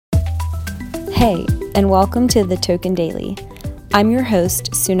Hey, and welcome to The Token Daily. I'm your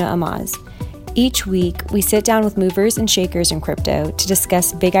host, Suna Amaz. Each week, we sit down with movers and shakers in crypto to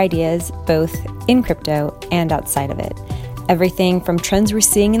discuss big ideas both in crypto and outside of it. Everything from trends we're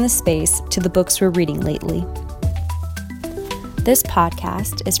seeing in the space to the books we're reading lately. This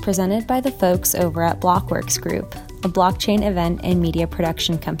podcast is presented by the folks over at Blockworks Group, a blockchain event and media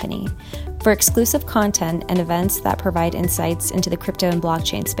production company. For exclusive content and events that provide insights into the crypto and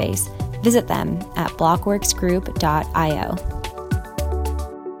blockchain space, visit them at blockworksgroup.io.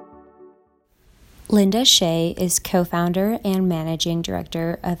 Linda Shea is co-founder and managing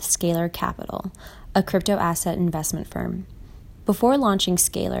director of Scalar Capital, a crypto asset investment firm. Before launching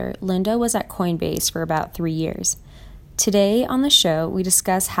Scalar, Linda was at Coinbase for about 3 years. Today on the show, we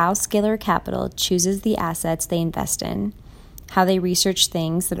discuss how Scalar Capital chooses the assets they invest in, how they research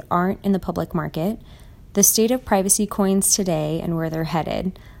things that aren't in the public market, the state of privacy coins today and where they're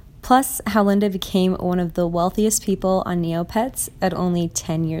headed, plus how Linda became one of the wealthiest people on Neopets at only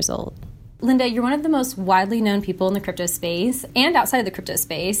 10 years old. Linda, you're one of the most widely known people in the crypto space and outside of the crypto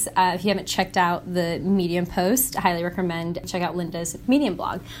space. If you haven't checked out the Medium post, I highly recommend check out Linda's Medium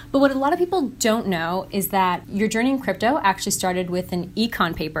blog. But what a lot of people don't know is that your journey in crypto actually started with an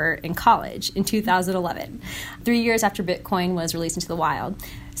econ paper in college in 2011, 3 years after Bitcoin was released into the wild.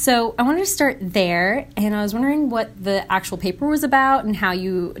 So I wanted to start there, and I was wondering what the actual paper was about and how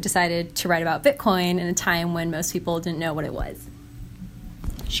you decided to write about Bitcoin in a time when most people didn't know what it was.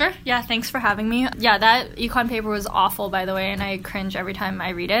 Sure. Yeah, thanks for having me. Yeah, that econ paper was awful, by the way, and I cringe every time I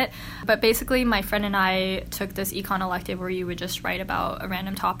read it. But basically, my friend and I took this econ elective where you would just write about a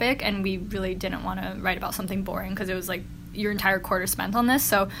random topic, and we really didn't want to write about something boring because it was like your entire quarter spent on this.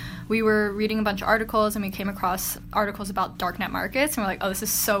 So we were reading a bunch of articles, and we came across articles about darknet markets, and we're like, oh, this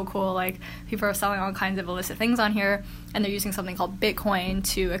is so cool. Like, people are selling all kinds of illicit things on here, and they're using something called Bitcoin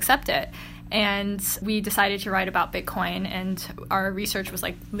to accept it. And we decided to write about Bitcoin, and our research was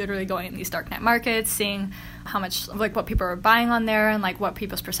like literally going in these darknet markets, seeing how much, like what people were buying on there and like what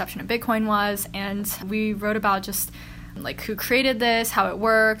people's perception of Bitcoin was. And we wrote about just like who created this, how it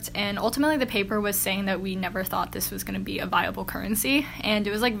worked, and ultimately the paper was saying that we never thought this was going to be a viable currency. And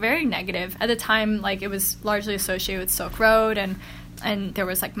it was like very negative. At the time, like it was largely associated with Silk Road, and there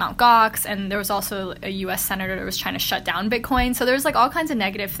was like Mt. Gox, and there was also a U.S. senator that was trying to shut down Bitcoin. So there was like all kinds of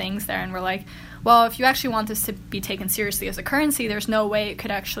negative things there, and we're like, well, if you actually want this to be taken seriously as a currency, there's no way it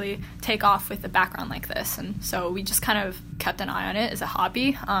could actually take off with a background like this. And so we just kind of kept an eye on it as a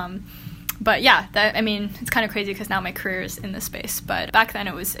hobby. But yeah, it's kind of crazy because now my career is in this space, but back then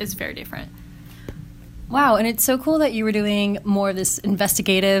it's very different. Wow, and it's so cool that you were doing more of this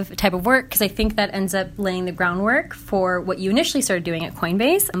investigative type of work, because I think that ends up laying the groundwork for what you initially started doing at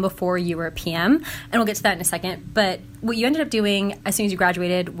Coinbase before you were a PM, and we'll get to that in a second. But what you ended up doing as soon as you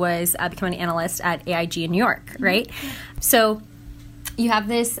graduated was becoming an analyst at AIG in New York, right? Mm-hmm. So you have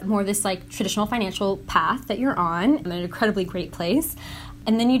this like traditional financial path that you're on in an incredibly great place.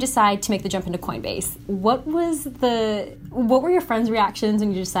 And then you decide to make the jump into Coinbase. What were your friends' reactions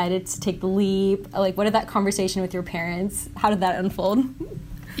when you decided to take the leap? Like, what did that conversation with your parents, how did that unfold?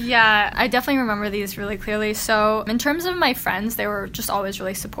 Yeah, I definitely remember these really clearly. So in terms of my friends, they were just always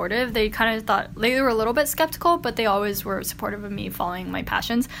really supportive. They kind of thought, they were a little bit skeptical, but they always were supportive of me following my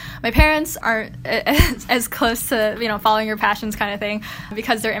passions. My parents aren't as close to, following your passions kind of thing,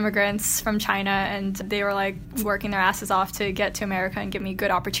 because they're immigrants from China, and they were like working their asses off to get to America and give me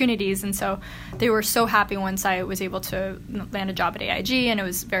good opportunities. And so they were so happy once I was able to land a job at AIG, and it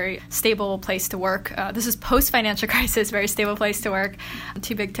was a very stable place to work. This is post-financial crisis, very stable place to work.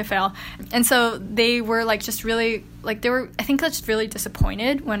 Too big to fail. And so they were like just really like I think just really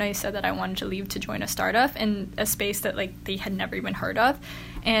disappointed when I said that I wanted to leave to join a startup in a space that like they had never even heard of.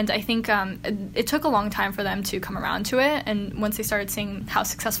 And I think it took a long time for them to come around to it. And once they started seeing how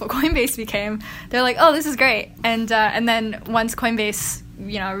successful Coinbase became, they're like, oh, this is great. And then once Coinbase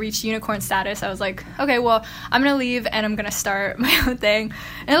reached unicorn status, I was like, okay, well, I'm going to leave and I'm going to start my own thing.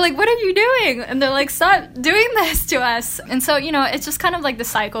 And they're like, what are you doing? And they're like, stop doing this to us. And so, it's just kind of like the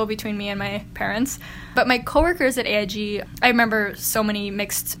cycle between me and my parents. But my coworkers at AIG, I remember so many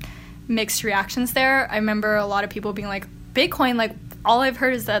mixed reactions there. I remember a lot of people being like, Bitcoin, like, all I've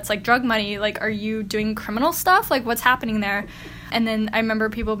heard is that it's like drug money. Like, are you doing criminal stuff? Like, what's happening there? And then I remember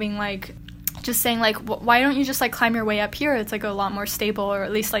people being like, just saying like, why don't you just like climb your way up here? It's like a lot more stable, or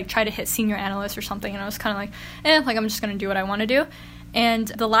at least like try to hit senior analyst or something. And I was kind of like, I'm just going to do what I want to do. And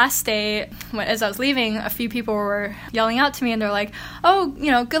the last day, as I was leaving, a few people were yelling out to me, and they're like, oh,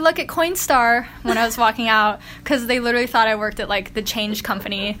 good luck at Coinstar, when I was walking out, because they literally thought I worked at like the change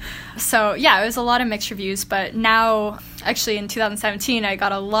company. So yeah, it was a lot of mixed reviews. But now, actually in 2017, I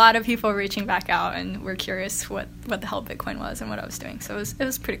got a lot of people reaching back out and were curious what the hell Bitcoin was and what I was doing. So it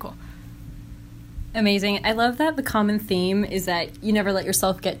was pretty cool. Amazing. I love that the common theme is that you never let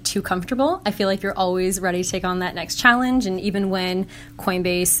yourself get too comfortable. I feel like you're always ready to take on that next challenge. And even when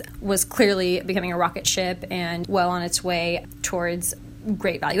Coinbase was clearly becoming a rocket ship and well on its way towards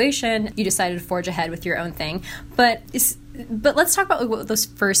great valuation, you decided to forge ahead with your own thing. But let's talk about what those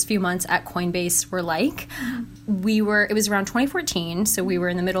first few months at Coinbase were like. It was around 2014, so we were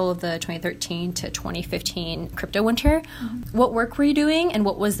in the middle of the 2013 to 2015 crypto winter. What work were you doing, and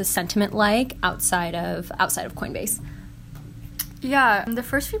what was the sentiment like outside of Coinbase? Yeah, the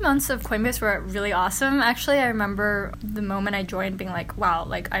first few months of Coinbase were really awesome. Actually, I remember the moment I joined being like, wow,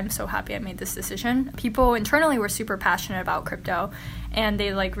 like I'm so happy I made this decision. People internally were super passionate about crypto, and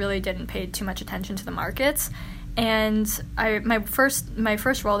they like really didn't pay too much attention to the markets. And my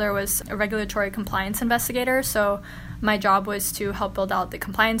first role there was a regulatory compliance investigator. So my job was to help build out the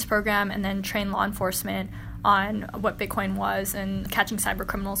compliance program and then train law enforcement on what Bitcoin was and catching cyber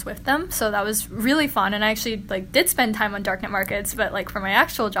criminals with them. So that was really fun. And I actually like did spend time on darknet markets, but like for my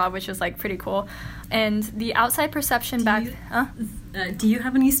actual job, which was like pretty cool. And the outside perception do you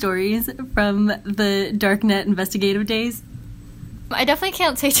have any stories from the darknet investigative days? I definitely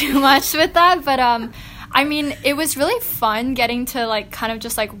can't say too much with that, but I mean, it was really fun getting to like kind of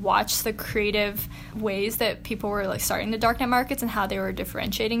just like watch the creative ways that people were like starting the darknet markets and how they were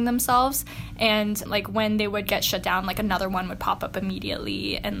differentiating themselves. And like when they would get shut down, like another one would pop up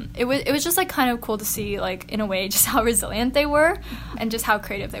immediately. And it was just like kind of cool to see, like in a way, just how resilient they were and just how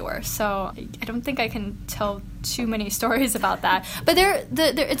creative they were. So I don't think I can tell too many stories about that, but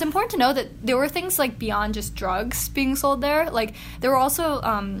it's important to know that there were things like beyond just drugs being sold there. Like there were also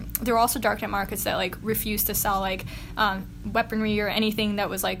darknet markets that like refused to sell like weaponry or anything that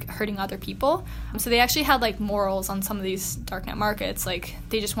was like hurting other people. So they actually had like morals on some of these darknet markets. Like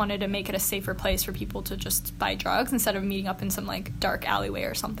they just wanted to make it a safer place for people to just buy drugs instead of meeting up in some like dark alleyway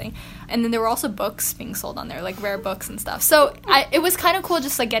or something. And then there were also books being sold on there, like rare books and stuff. So it was kind of cool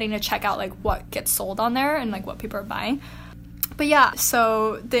just like getting to check out like what gets sold on there and like what people are buying. But yeah,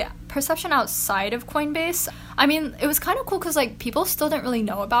 so the perception outside of Coinbase, I mean, it was kind of cool because like people still didn't really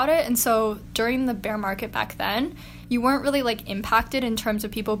know about it. And so during the bear market back then, you weren't really like impacted in terms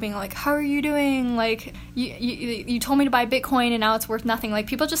of people being like, how are you doing? Like you told me to buy Bitcoin and now it's worth nothing. Like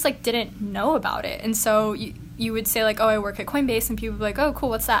people just like didn't know about it. And so you would say like, oh, I work at Coinbase, and people would be like, oh, cool,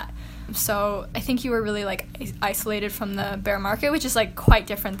 what's that? So I think you were really like isolated from the bear market, which is like quite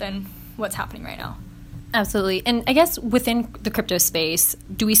different than what's happening right now. Absolutely. And I guess within the crypto space,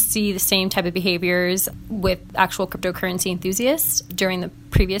 do we see the same type of behaviors with actual cryptocurrency enthusiasts during the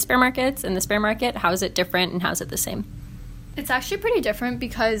previous bear markets and this bear market? How is it different and how is it the same? It's actually pretty different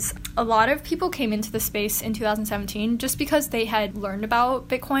because a lot of people came into the space in 2017 just because they had learned about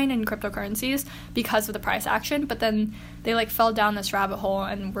Bitcoin and cryptocurrencies because of the price action, but then they like fell down this rabbit hole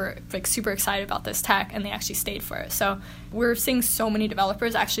and were like super excited about this tech and they actually stayed for it. So we're seeing so many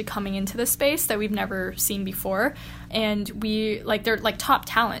developers actually coming into this space that we've never seen before, and they're like top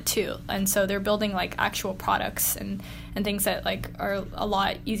talent too, and so they're building like actual products and things that like are a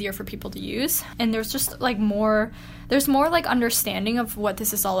lot easier for people to use. And there's just like more like understanding of what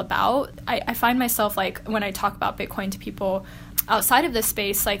this is all about. I find myself like when I talk about Bitcoin to people outside of this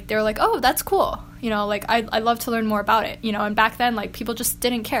space, like they're like, oh, that's cool, like I love to learn more about it, and back then like people just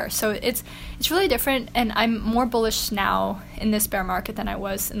didn't care. So it's really different, and I'm more bullish now in this bear market than I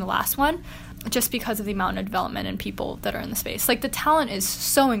was in the last one, just because of the amount of development and people that are in the space. Like the talent is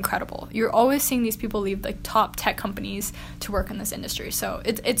so incredible. You're always seeing these people leave like top tech companies to work in this industry. So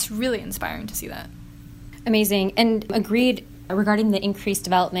it's really inspiring to see that. Amazing. And agreed regarding the increased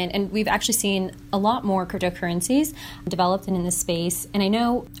development. And we've actually seen a lot more cryptocurrencies developed in this space. And I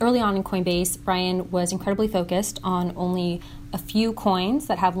know early on in Coinbase, Brian was incredibly focused on only a few coins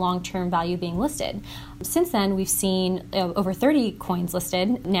that have long-term value being listed. Since then, we've seen over 30 coins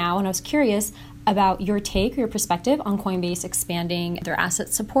listed now, and I was curious about your take or your perspective on Coinbase expanding their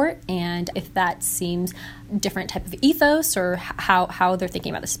asset support, and if that seems different type of ethos or how they're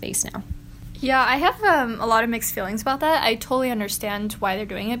thinking about the space now. Yeah, I have a lot of mixed feelings about that. I totally understand why they're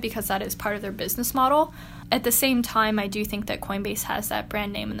doing it because that is part of their business model. At the same time, I do think that Coinbase has that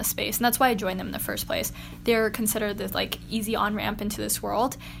brand name in the space, and that's why I joined them in the first place. They're considered the like easy on-ramp into this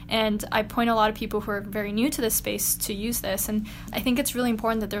world, and I point a lot of people who are very new to this space to use this, and I think it's really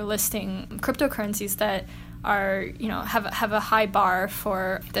important that they're listing cryptocurrencies that are, have a high bar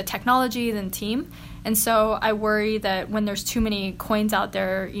for the technology and team. And so I worry that when there's too many coins out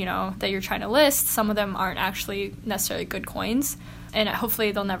there, that you're trying to list, some of them aren't actually necessarily good coins. And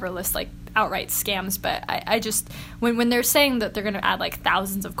hopefully they'll never list like outright scams. But I just, when they're saying that they're going to add like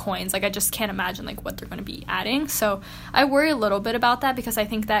thousands of coins, like I just can't imagine like what they're going to be adding. So I worry a little bit about that because I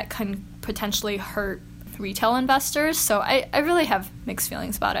think that can potentially hurt retail investors. So I really have mixed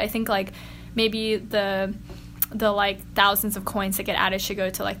feelings about it. I think like maybe the like thousands of coins that get added should go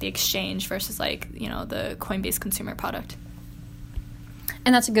to like the exchange versus like, the Coinbase consumer product.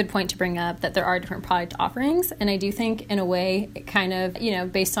 And that's a good point to bring up, that there are different product offerings. And I do think in a way, it kind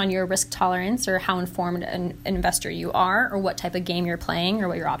of, based on your risk tolerance or how informed an investor you are or what type of game you're playing or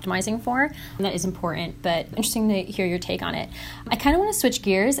what you're optimizing for, that is important. But interesting to hear your take on it. I kind of want to switch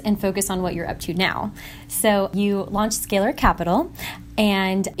gears and focus on what you're up to now. So you launched Scalar Capital,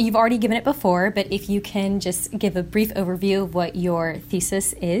 and you've already given it before, but if you can just give a brief overview of what your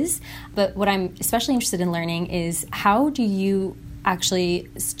thesis is. But what I'm especially interested in learning is, how do you actually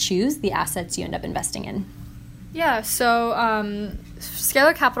choose the assets you end up investing in? Yeah, so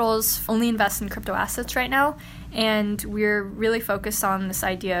Scalar Capital's only invest in crypto assets right now, and we're really focused on this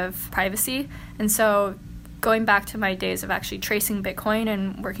idea of privacy. And so going back to my days of actually tracing Bitcoin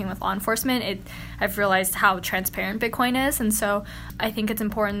and working with law enforcement, I've realized how transparent Bitcoin is. And so I think it's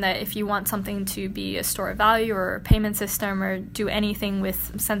important that if you want something to be a store of value or a payment system or do anything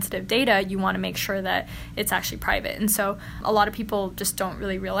with sensitive data, you want to make sure that it's actually private. And so a lot of people just don't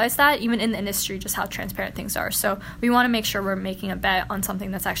really realize that, even in the industry, just how transparent things are. So we want to make sure we're making a bet on something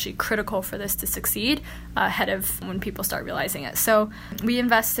that's actually critical for this to succeed ahead of when people start realizing it. So we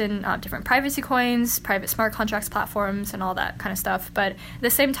invest in different privacy coins, private smart contracts platforms, and all that kind of stuff. But at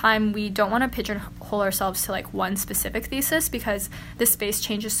the same time, we don't want to pigeonhole ourselves to like one specific thesis, because this space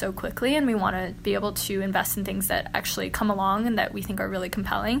changes so quickly, and we want to be able to invest in things that actually come along and that we think are really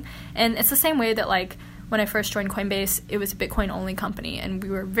compelling. And it's the same way that like when I first joined Coinbase, it was a Bitcoin only company, and we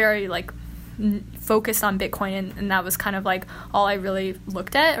were very like focused on Bitcoin, and that was kind of like all I really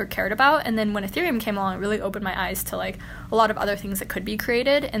looked at or cared about. And then when Ethereum came along, it really opened my eyes to like a lot of other things that could be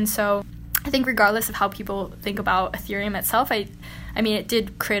created. And so I think regardless of how people think about Ethereum itself, I mean, it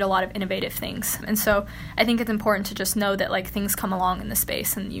did create a lot of innovative things. And so I think it's important to just know that like things come along in the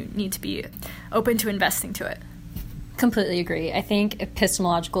space, and you need to be open to investing to it. Completely agree. I think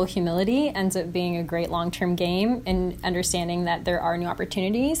epistemological humility ends up being a great long-term game, and understanding that there are new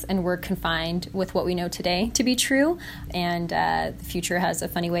opportunities and we're confined with what we know today to be true, and the future has a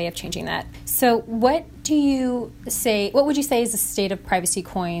funny way of changing that. So what would you say is the state of privacy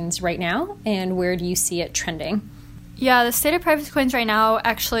coins right now, and where do you see it trending? Yeah, the state of privacy coins right now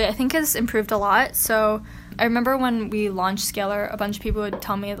actually I think has improved a lot. So I remember when we launched Scalar, a bunch of people would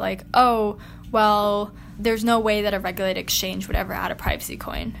tell me like, oh, well, there's no way that a regulated exchange would ever add a privacy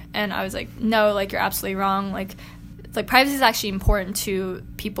coin. And I was like, no, like you're absolutely wrong. Like privacy is actually important to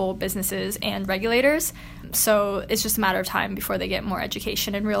people, businesses, and regulators. So it's just a matter of time before they get more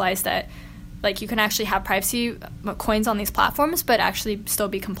education and realize that like you can actually have privacy coins on these platforms, but actually still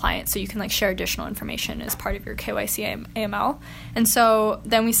be compliant. So you can like share additional information as part of your KYC AML. And so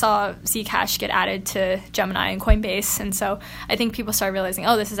then we saw Zcash get added to Gemini and Coinbase. And so I think people started realizing,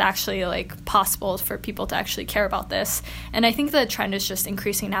 oh, this is actually like possible for people to actually care about this. And I think the trend is just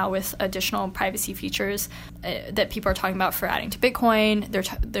increasing now with additional privacy features that people are talking about for adding to Bitcoin.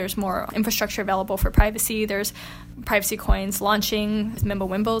 There's more infrastructure available for privacy. There's privacy coins launching with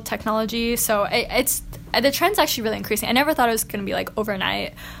Mimblewimble technology. So the trend's actually really increasing. I never thought it was going to be like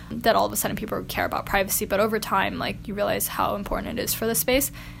overnight that all of a sudden people would care about privacy, but over time, like you realize how important it is for the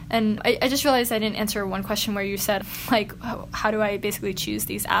space. And I just realized I didn't answer one question where you said like, how do I basically choose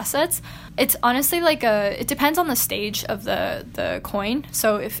these assets? It's honestly like it depends on the stage of the coin.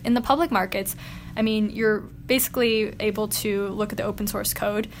 So if in the public markets, I mean, you're basically able to look at the open source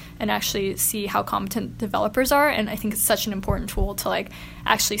code and actually see how competent developers are. And I think it's such an important tool to like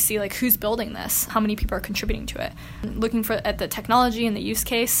actually see like who's building this, how many people are contributing to it. Looking at the technology and the use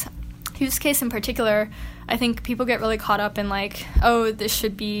case in particular, I think people get really caught up in like, oh, this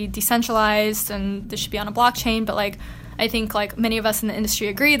should be decentralized and this should be on a blockchain. But like, I think like many of us in the industry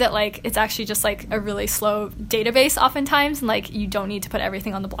agree that like it's actually just like a really slow database oftentimes, and like you don't need to put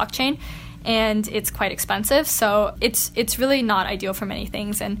everything on the blockchain. And it's quite expensive, so it's really not ideal for many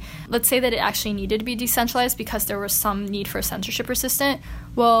things. And let's say that it actually needed to be decentralized because there was some need for censorship resistant.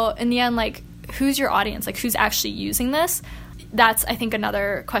 Well, in the end, like who's your audience? Like, who's actually using this? That's, I think,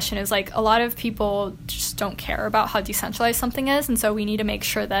 another question is, like, a lot of people just don't care about how decentralized something is. And so we need to make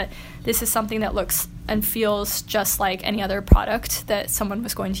sure that this is something that looks and feels just like any other product that someone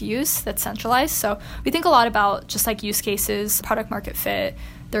was going to use that's centralized. So we think a lot about just like use cases, product market fit,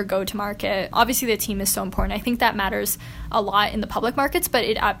 their go-to-market. Obviously, the team is so important. I think that matters a lot in the public markets, but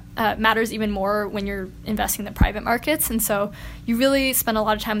it matters even more when you're investing in the private markets. And so you really spend a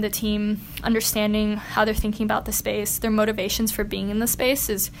lot of time with the team understanding how they're thinking about the space. Their motivations for being in the space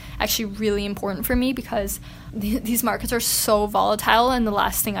is actually really important for me because these markets are so volatile, and the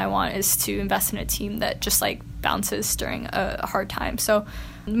last thing I want is to invest in a team that just like bounces during a hard time. So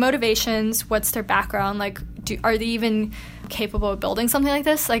motivations, what's their background, like are they even capable of building something like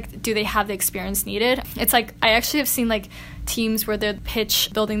this? Like, do they have the experience needed? It's like, I actually have seen like teams where they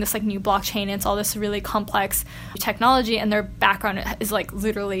pitch building this like new blockchain, and it's all this really complex technology, and their background is like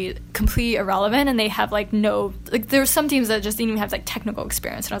literally completely irrelevant, and they have like no, like there's some teams that just didn't even have like technical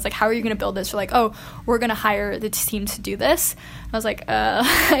experience, and I was like, how are you going to build this? They're like, oh, we're going to hire the team to do this. I was like,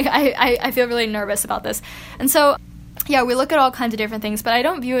 I feel really nervous about this. And so yeah, we look at all kinds of different things, but I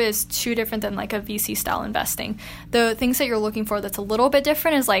don't view it as too different than like a VC style investing. The things that you're looking for that's a little bit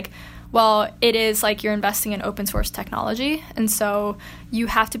different is like, well, it is like you're investing in open source technology. And so you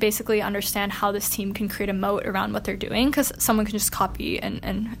have to basically understand how this team can create a moat around what they're doing, because someone can just copy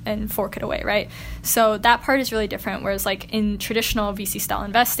and fork it away, right? So that part is really different. Whereas like in traditional VC style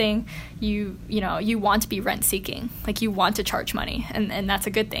investing, you want to be rent seeking. Like you want to charge money, and that's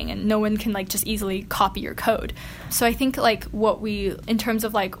a good thing. And no one can like just easily copy your code. So I think like in terms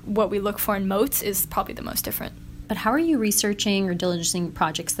of like what we look for in moats is probably the most different. But how are you researching or diligencing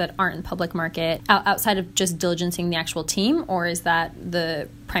projects that aren't in the public market outside of just diligencing the actual team, or is that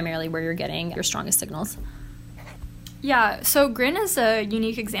primarily where you're getting your strongest signals? Yeah, so Grin is a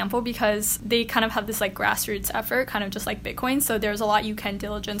unique example because they kind of have this like grassroots effort, kind of just like Bitcoin. So there's a lot you can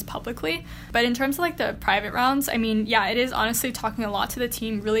diligence publicly. But in terms of like the private rounds, I mean, yeah, it is honestly talking a lot to the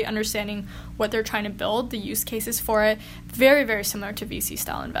team, really understanding what they're trying to build, the use cases for it. Very, very similar to VC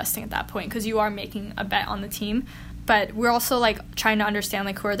style investing at that point, because you are making a bet on the team. But we're also like trying to understand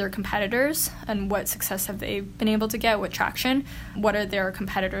like who are their competitors and what success have they been able to get, what traction, what are their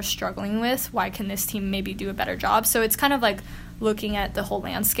competitors struggling with, why can this team maybe do a better job. So it's kind of like looking at the whole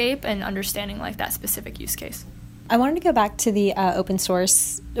landscape and understanding like that specific use case. I wanted to go back to the open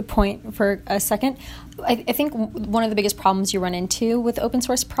source point for a second. I think one of the biggest problems you run into with open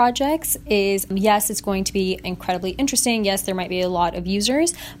source projects is, yes, it's going to be incredibly interesting. Yes, there might be a lot of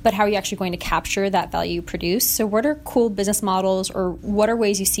users, but how are you actually going to capture that value produced? So what are cool business models, or what are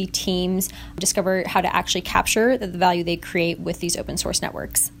ways you see teams discover how to actually capture the value they create with these open source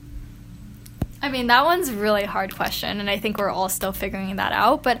networks? I mean, that one's a really hard question, and I think we're all still figuring that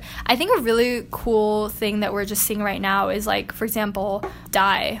out. But I think a really cool thing that we're just seeing right now is, like, for example,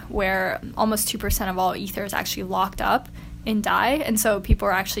 DAI, where almost 2% of all Ether is actually locked up in DAI. And so people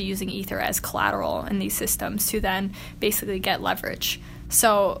are actually using Ether as collateral in these systems to then basically get leverage.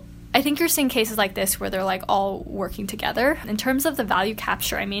 So I think you're seeing cases like this where they're, like, all working together. In terms of the value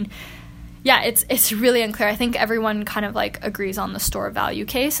capture, I mean, yeah, it's really unclear. I think everyone kind of like agrees on the store value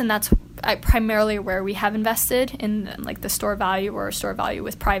case, and that's primarily where we have invested in like the store value or store value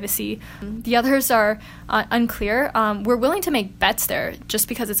with privacy. The others are unclear. We're willing to make bets there. Just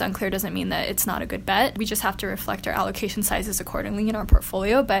because it's unclear doesn't mean that it's not a good bet. We just have to reflect our allocation sizes accordingly in our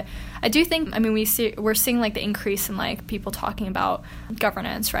portfolio. But I do think, I mean, we're seeing like the increase in like people talking about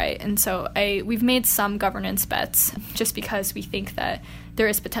governance, right? And so we've made some governance bets just because we think that there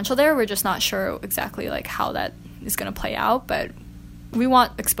is potential there. We're just not sure exactly like how that is going to play out, but we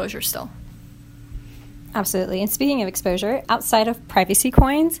want exposure still. Absolutely. And speaking of exposure, outside of privacy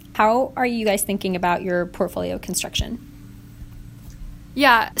coins, how are you guys thinking about your portfolio construction?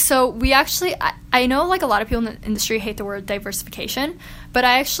 Yeah, so we actually, I know like a lot of people in the industry hate the word diversification, but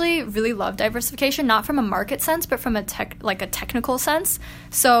I actually really love diversification, not from a market sense, but from a technical sense.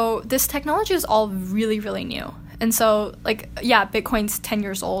 So this technology is all really, really new. And so, like, yeah, Bitcoin's 10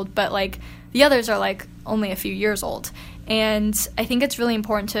 years old, but, like, the others are, like, only a few years old. And I think it's really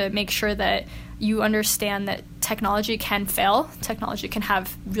important to make sure that you understand that technology can fail. Technology can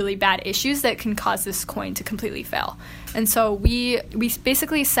have really bad issues that can cause this coin to completely fail. And so we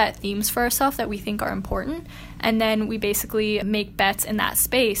basically set themes for ourselves that we think are important, and then we basically make bets in that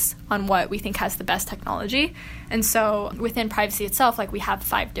space on what we think has the best technology. And so within privacy itself, like, we have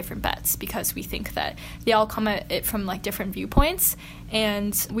 5 different bets because we think that they all come at it from like different viewpoints.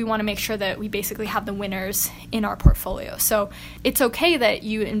 and we want to make sure that we basically have the winners in our portfolio. So it's okay that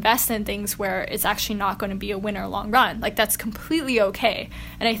you invest in things where it's actually not going to be a winner long run. Like, that's completely okay.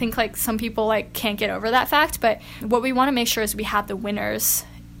 And I think like some people like can't get over that fact, but what we want to make sure is we have the winners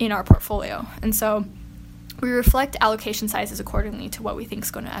in our portfolio. And so we reflect allocation sizes accordingly to what we think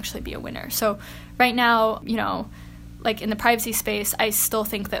is going to actually be a winner. So right now, like in the privacy space, I still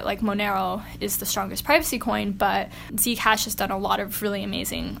think that like Monero is the strongest privacy coin, but Zcash has done a lot of really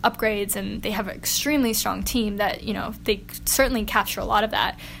amazing upgrades, and they have an extremely strong team that, they certainly capture a lot of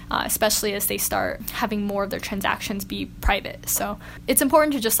that, especially as they start having more of their transactions be private. So it's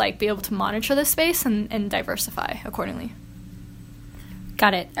important to just like be able to monitor this space and diversify accordingly.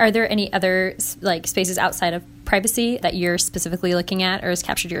 Got it. Are there any other like spaces outside of privacy that you're specifically looking at or has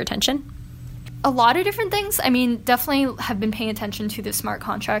captured your attention? A lot of different things. I mean, definitely have been paying attention to the smart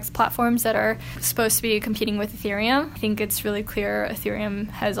contracts platforms that are supposed to be competing with Ethereum. I think it's really clear Ethereum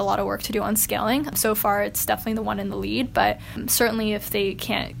has a lot of work to do on scaling. So far, it's definitely the one in the lead, but certainly if they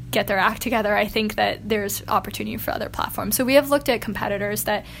can't get their act together, I think that there's opportunity for other platforms. So we have looked at competitors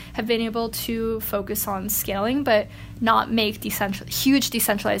that have been able to focus on scaling, but not make huge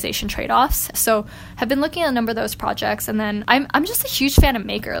decentralization trade-offs. So have been looking at a number of those projects, and then I'm just a huge fan of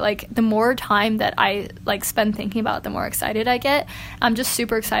Maker. Like, the more time that I like spend thinking about it, the more excited I get. I'm just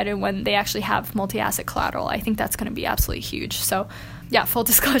super excited when they actually have multi-asset collateral. I think that's going to be absolutely huge. So yeah, full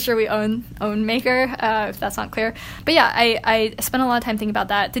disclosure, we own Maker, if that's not clear. But yeah, I spent a lot of time thinking about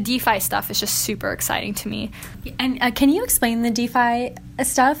that. The DeFi stuff is just super exciting to me. And can you explain the DeFi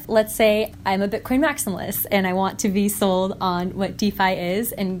stuff? Let's say I'm a Bitcoin maximalist and I want to be sold on what DeFi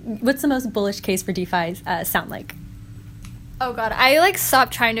is. And what's the most bullish case for DeFi sound like? Oh God, I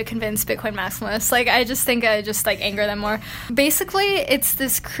stopped trying to convince Bitcoin maximalists. I just think I just anger them more. Basically, it's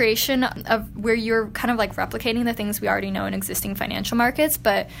this creation of where you're kind of replicating the things we already know in existing financial markets,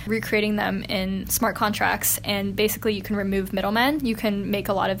 but recreating them in smart contracts. And basically, you can remove middlemen. You can make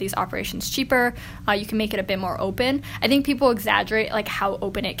a lot of these operations cheaper. You can make it a bit more open. I think people exaggerate how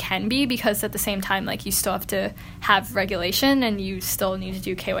open it can be, because at the same time, you still have to have regulation and you still need to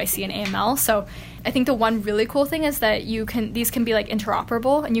do KYC and AML. So I think the one really cool thing is that these can be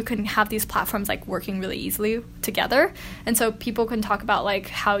interoperable, and you can have these platforms working really easily together. And so people can talk about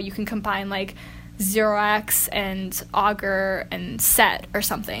how you can combine 0x and Augur and Set or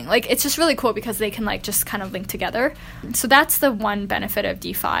something. It's just really cool because they can just kind of link together. So that's the one benefit of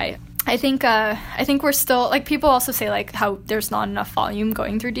DeFi. I think we're still people also say how there's not enough volume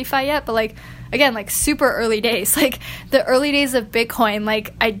going through DeFi yet, but again, super early days. The early days of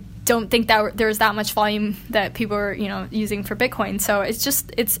Bitcoin, I don't think that there's that much volume that people are using for Bitcoin. So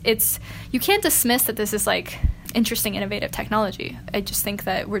it's you can't dismiss that this is interesting, innovative technology. I just think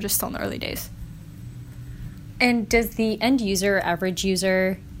that we're just still in the early days. And does the end user, average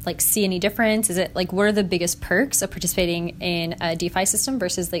user, see any difference? Is it what are the biggest perks of participating in a DeFi system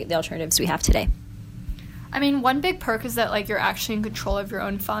versus the alternatives we have today? I mean, one big perk is that you're actually in control of your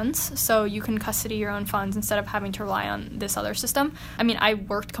own funds, so you can custody your own funds instead of having to rely on this other system. I mean, I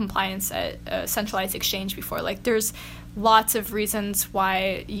worked compliance at a centralized exchange before. There's lots of reasons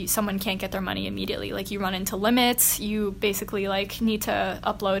why someone can't get their money immediately. You run into limits, you basically need to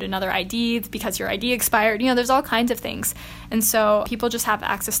upload another ID because your ID expired. There's all kinds of things. And so people just have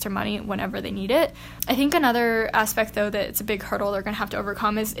access to money whenever they need it. I think another aspect, though, that it's a big hurdle they're going to have to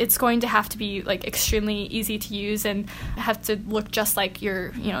overcome is it's going to have to be extremely easy to use and have to look just like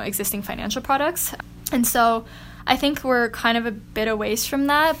your existing financial products. And so I think we're kind of a bit a ways from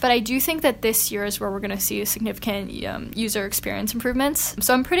that, but I do think that this year is where we're going to see significant user experience improvements.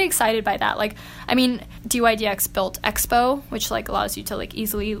 So I'm pretty excited by that. DYDX built Expo, which allows you to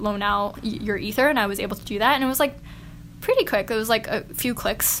easily loan out your Ether, and I was able to do that, and it was pretty quick. It was a few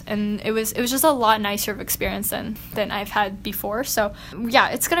clicks, and it was just a lot nicer of experience than I've had before. So yeah,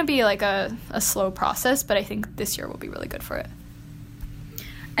 it's going to be a slow process, but I think this year will be really good for it.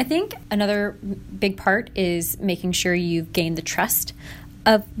 I think another big part is making sure you've gained the trust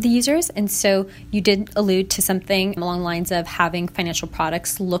of the users. And so you did allude to something along the lines of having financial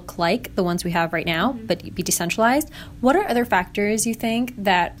products look like the ones we have right now, but be decentralized. What are other factors you think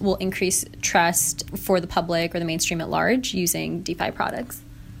that will increase trust for the public or the mainstream at large using DeFi products?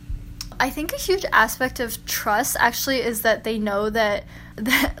 I think a huge aspect of trust actually is that they know that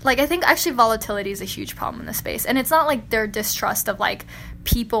like, I think actually volatility is a huge problem in this space. And it's not like their distrust of like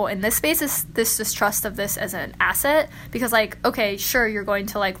people in this space, is this distrust of this as an asset, because like, okay, sure, you're going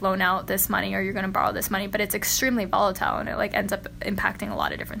to like loan out this money or you're going to borrow this money, but it's extremely volatile and it like ends up impacting a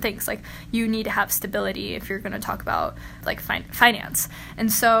lot of different things. Like, you need to have stability if you're going to talk about like finance.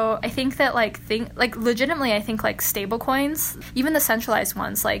 And so I think that like legitimately, I think like stable coins, even the centralized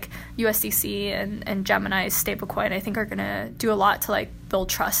ones like USDC and Gemini's stablecoin, I think are going to do a lot to like build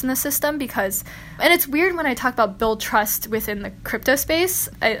trust in the system. Because, and it's weird when I talk about build trust within the crypto space,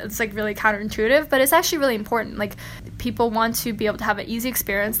 it's like really counterintuitive, but it's actually really important. Like, people want to be able to have an easy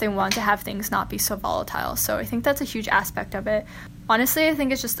experience. They want to have things not be so volatile. So I think that's a huge aspect of it. Honestly, I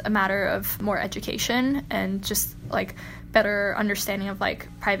think it's just a matter of more education and just like better understanding of like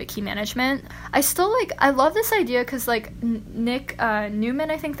private key management. I love this idea because like Nick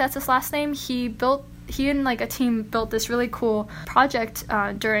Newman, I think that's his last name, he and like a team built this really cool project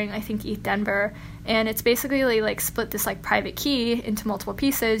during, I think, ETH Denver. And it's basically like split this like private key into multiple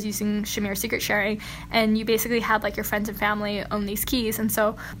pieces using Shamir secret sharing. And you basically had like your friends and family own these keys. And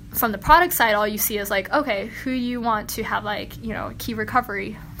so from the product side, all you see is like, okay, who you want to have like, you know, key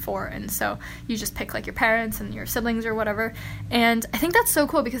recovery for. And so you just pick like your parents and your siblings or whatever. And I think that's so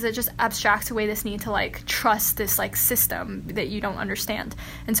cool because it just abstracts away this need to like trust this like system that you don't understand.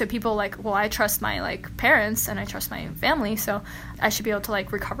 And so people like, well, I trust my like parents and I trust my family, so I should be able to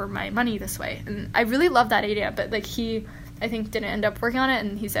like recover my money this way. And I really love that idea, but like I think didn't end up working on it,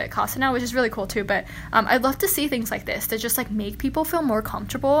 and he's at Casa now, which is really cool too. But I'd love to see things like this that just like make people feel more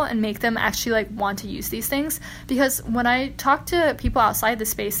comfortable and make them actually like want to use these things. Because when I talk to people outside the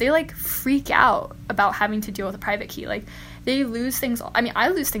space, they like freak out about having to deal with a private key. Like, they lose things. I mean, I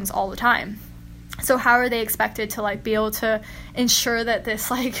lose things all the time. So how are they expected to like be able to ensure that this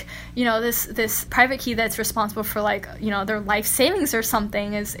like, you know, this private key that's responsible for like, you know, their life savings or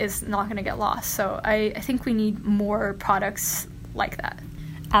something is not going to get lost? So I think we need more products like that.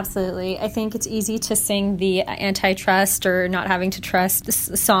 Absolutely. I think it's easy to sing the antitrust or not having to trust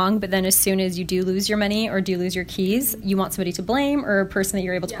song, but then as soon as you do lose your money or do lose your keys, you want somebody to blame or a person that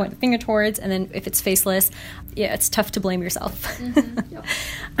you're able to point the finger towards. And then if it's faceless, yeah, it's tough to blame yourself. Mm-hmm. Yep.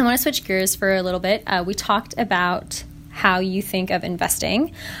 I want to switch gears for a little bit. We talked about how you think of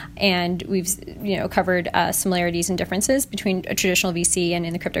investing, and we've covered similarities and differences between a traditional VC and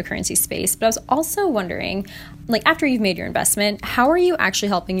in the cryptocurrency space. But I was also wondering, like, after you've made your investment, how are you actually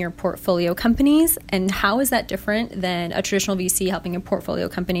helping your portfolio companies, and how is that different than a traditional VC helping a portfolio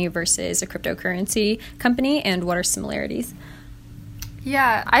company versus a cryptocurrency company, and what are similarities?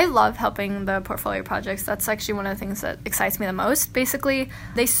 Yeah, I love helping the portfolio projects. That's actually one of the things that excites me the most. Basically,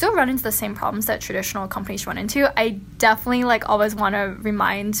 they still run into the same problems that traditional companies run into. I definitely like always want to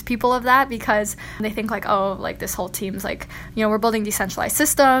remind people of that, because they think like, oh, like this whole team's like, you know, we're building decentralized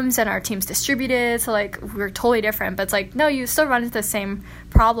systems and our team's distributed, so like we're totally different. But it's like, no, you still run into the same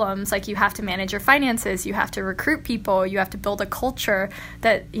problems. Like, you have to manage your finances, you have to recruit people, you have to build a culture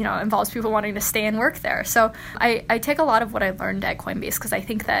that, you know, involves people wanting to stay and work there. So I take a lot of what I learned at Coinbase, because I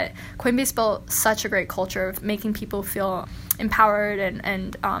think that Coinbase built such a great culture of making people feel empowered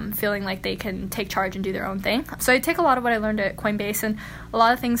and feeling like they can take charge and do their own thing. So I take a lot of what I learned at Coinbase and a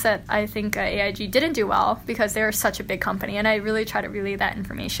lot of things that I think AIG didn't do well, because they're such a big company, and I really try to relay that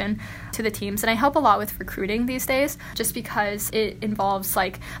information to the teams. And I help a lot with recruiting these days, just because it involves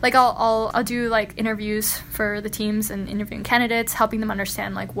like I'll do like interviews for the teams and interviewing candidates, helping them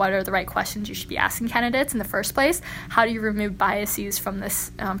understand like what are the right questions you should be asking candidates in the first place. How do you remove biases from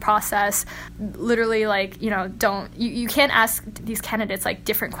this process? Literally, like, you know, you can't ask these candidates like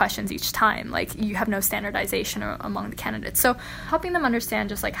different questions each time. Like, you have no standardization among the candidates. So helping them understand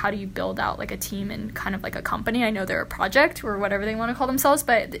just like how do you build out like a team and kind of like a company. I know they're a project or whatever they want to call themselves,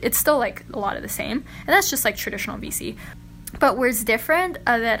 but it's still like a lot of the same. And that's just like traditional VC. But where's different,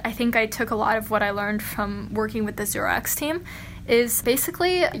 that I think I took a lot of what I learned from working with the 0x team, is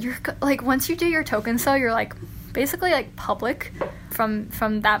basically you're like, once you do your token sale, you're like basically like public from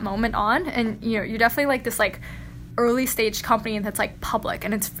that moment on. And, you know, you're definitely like this like early stage company that's like public,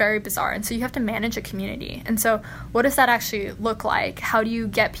 and it's very bizarre. And so you have to manage a community. And so what does that actually look like? How do you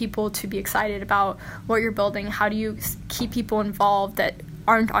get people to be excited about what you're building? How do you keep people involved that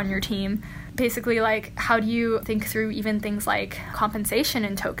aren't on your team? Basically, like, how do you think through even things like compensation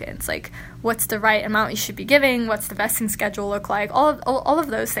in tokens? Like, what's the right amount you should be giving? What's the vesting schedule look like? All of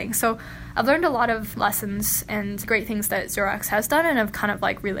those things. So I've learned a lot of lessons and great things that 0x has done, and I've kind of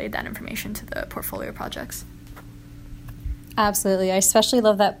like relayed that information to the portfolio projects. Absolutely. I especially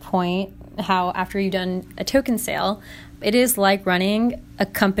love that point, how after you've done a token sale, it is like running a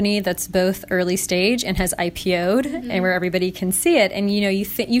company that's both early stage and has IPO'd and where everybody can see it. And,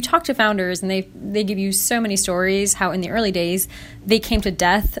 you talk to founders and they give you so many stories how in the early days they came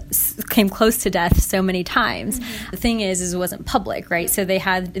close to death so many times. The thing is it wasn't public, right? So they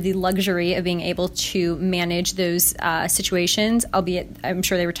had the luxury of being able to manage those situations, albeit I'm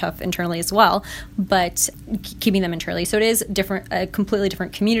sure they were tough internally as well, but keeping them internally. So it is a completely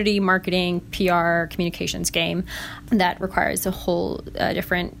different community, marketing, PR, communications game that requires a whole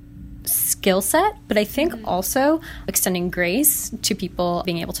different skill set, but I think also extending grace to people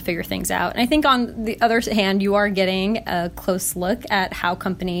being able to figure things out. And I think on the other hand, you are getting a close look at how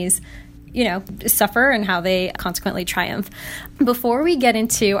companies suffer and how they consequently triumph. Before we get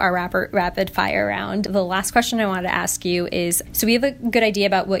into our rapid fire round, the last question I wanted to ask you is, so we have a good idea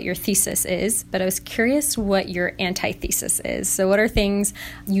about what your thesis is, but I was curious what your antithesis is. So what are things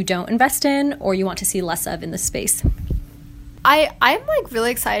you don't invest in or you want to see less of in this space? I'm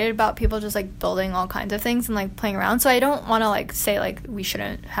really excited about people just building all kinds of things and playing around. So I don't want to say we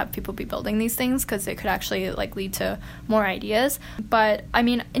shouldn't have people be building these things because it could actually lead to more ideas. But I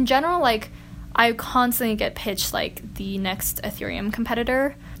mean, in general, I constantly get pitched the next Ethereum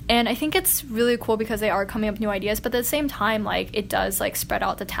competitor. And I think it's really cool because they are coming up with new ideas, but at the same time, it does spread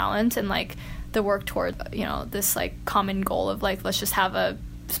out the talent and the work toward, this common goal of let's just have a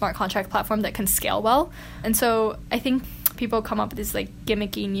smart contract platform that can scale well. And so I think people come up with these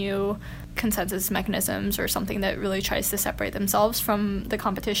gimmicky new consensus mechanisms or something that really tries to separate themselves from the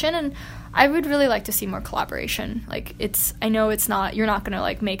competition, and I would really like to see more collaboration. I know you're not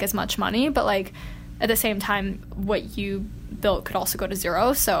going to make as much money, but at the same time what you built could also go to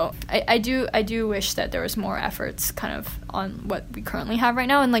zero. So I do wish that there was more efforts kind of on what we currently have right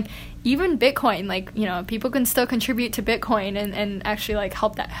now, and even Bitcoin, people can still contribute to Bitcoin and actually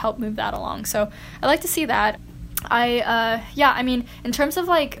help move that along. So I'd like to see that. I mean, in terms of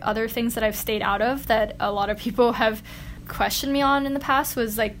other things that I've stayed out of that a lot of people have questioned me on in the past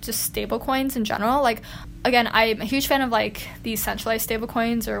was just stable coins in general. Again, I'm a huge fan of these centralized stable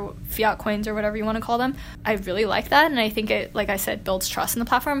coins or fiat coins or whatever you want to call them. I really like that, and I think it, like I said, builds trust in the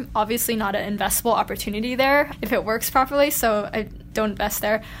platform. Obviously not an investable opportunity there if it works properly, so I don't invest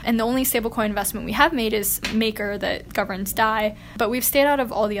there. And the only stablecoin investment we have made is Maker that governs DAI, but we've stayed out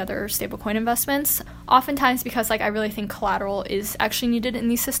of all the other stablecoin investments, oftentimes because I really think collateral is actually needed in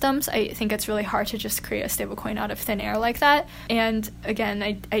these systems. I think it's really hard to just create a stablecoin out of thin air like that. And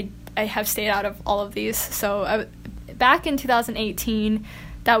again, I have stayed out of all of these. So back in 2018,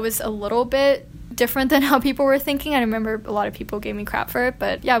 that was a little bit different than how people were thinking. I remember a lot of people gave me crap for it,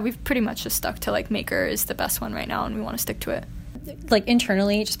 but yeah, we've pretty much just stuck to Maker is the best one right now, and we want to stick to it.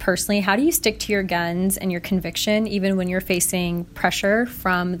 Internally, just personally, how do you stick to your guns and your conviction even when you're facing pressure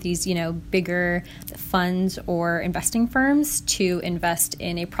from these, bigger funds or investing firms to invest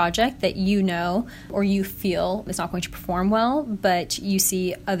in a project that or you feel is not going to perform well, but you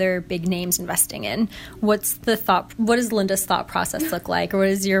see other big names investing in? What does Linda's thought process look like, or what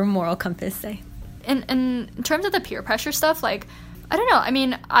does your moral compass say? In terms of the peer pressure stuff, I don't know. I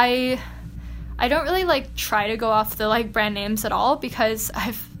mean, I don't really try to go off the brand names at all, because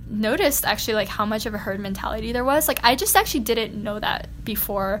I've noticed actually how much of a herd mentality there was. I just actually didn't know that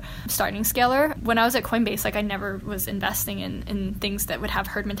before starting Scalar. When I was at Coinbase, I never was investing in things that would have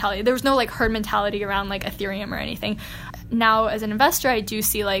herd mentality. There was no herd mentality around Ethereum or anything. Now as an investor, I do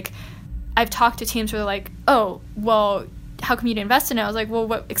see I've talked to teams where they're oh, well, how come you didn't invest in it? I was well,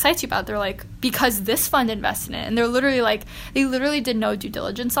 what excites you about it? They're because this fund invested in it. And they're literally they literally did no due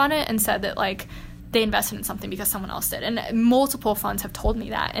diligence on it and said that they invested in something because someone else did. And multiple funds have told me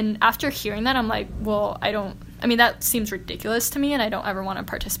that. And after hearing that, I'm well, that seems ridiculous to me, and I don't ever want to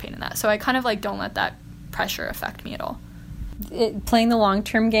participate in that. So I kind of don't let that pressure affect me at all. Playing the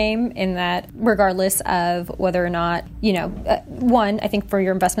long-term game in that, regardless of whether or not, one, I think for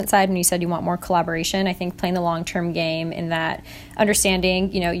your investment side, and you said you want more collaboration, I think playing the long-term game in that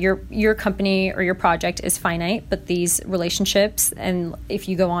understanding, your company or your project is finite, but these relationships, and if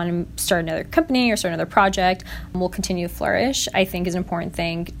you go on and start another company or start another project, will continue to flourish, I think is an important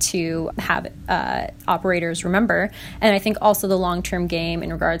thing to have operators remember. And I think also the long-term game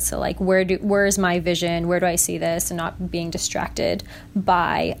in regards to where is my vision, where do I see this, and not being distracted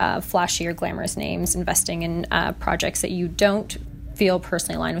by flashy or glamorous names, investing in projects that you don't feel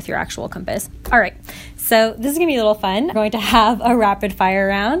personally aligned with your actual compass. All right, so this is going to be a little fun. We're going to have a rapid fire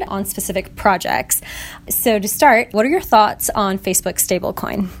round on specific projects. So to start, what are your thoughts on Facebook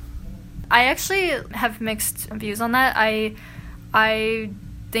stablecoin? I actually have mixed views on that. I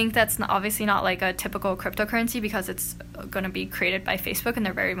think that's obviously not like a typical cryptocurrency because it's going to be created by Facebook and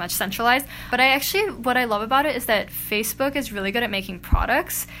they're very much centralized. But what I love about it is that Facebook is really good at making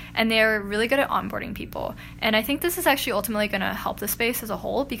products and they're really good at onboarding people. And I think this is actually ultimately going to help the space as a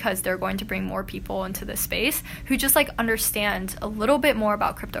whole because they're going to bring more people into the space who just like understand a little bit more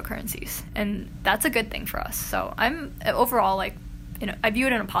about cryptocurrencies. And that's a good thing for us. So I'm overall like, I view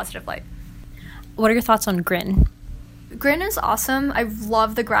it in a positive light. What are your thoughts on Grin? Grin is awesome. I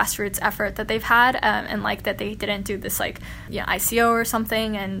love the grassroots effort that they've had, and like that they didn't do this like ICO or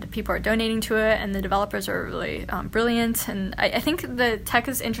something, and people are donating to it, and the developers are really brilliant. And I think the tech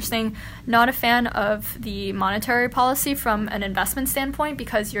is interesting. Not a fan of the monetary policy from an investment standpoint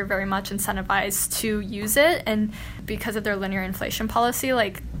because you're very much incentivized to use it, and because of their linear inflation policy,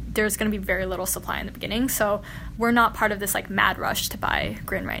 like there's going to be very little supply in the beginning. So we're not part of this like mad rush to buy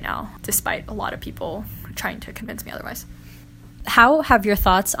Grin right now, despite a lot of people trying to convince me otherwise. How have your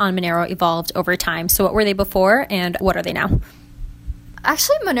thoughts on Monero evolved over time? So what were they before and what are they now?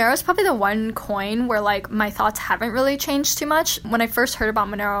 Actually, Monero is probably the one coin where like my thoughts haven't really changed too much. When I first heard about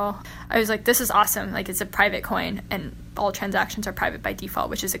Monero, I was like, this is awesome. Like it's a private coin and all transactions are private by default,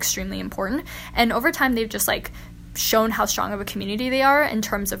 which is extremely important. And over time, they've just like shown how strong of a community they are in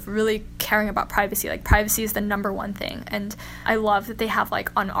terms of really caring about privacy. Like privacy is the number one thing, and I love that they have like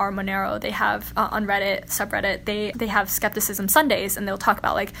on our Monero, they have on Reddit subreddit, they have Skepticism Sundays, and they'll talk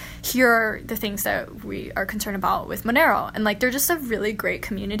about like here are the things that we are concerned about with Monero, and like they're just a really great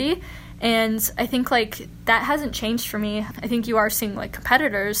community. And I think like that hasn't changed for me. I think you are seeing like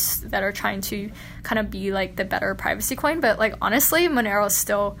competitors that are trying to kind of be like the better privacy coin, but like honestly, Monero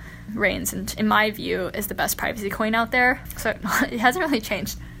still reigns and in my view is the best privacy coin out there. So it hasn't really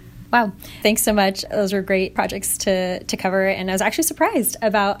changed. Wow. Thanks so much. Those were great projects to cover. And I was actually surprised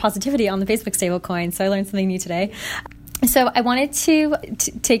about positivity on the Facebook stablecoin. So I learned something new today. So I wanted to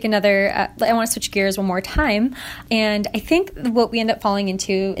take I want to switch gears one more time. And I think what we end up falling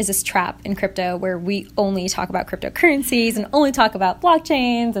into is this trap in crypto where we only talk about cryptocurrencies and only talk about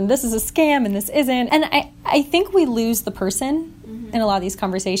blockchains and this is a scam and this isn't. And I think we lose the person in a lot of these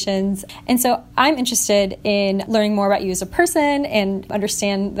conversations. And so I'm interested in learning more about you as a person and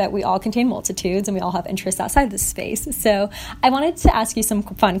understand that we all contain multitudes and we all have interests outside this space. So I wanted to ask you some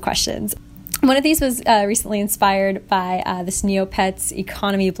fun questions. One of these was recently inspired by this Neopets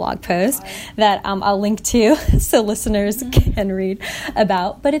economy blog post that I'll link to so listeners can read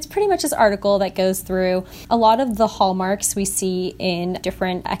about. But it's pretty much this article that goes through a lot of the hallmarks we see in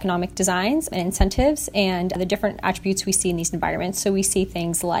different economic designs and incentives and the different attributes we see in these environments. So we see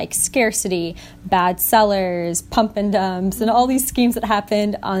things like scarcity, bad sellers, pump and dumps, and all these schemes that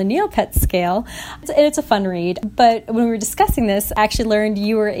happened on the Neopets scale. It's a fun read. But when we were discussing this, I actually learned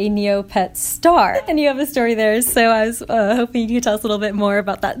you were a Neopets star, and you have a story there. So I was hoping you could tell us a little bit more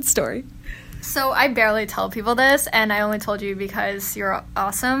about that story. So I barely tell people this, and I only told you because you're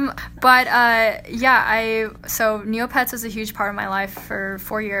awesome. But so Neopets was a huge part of my life for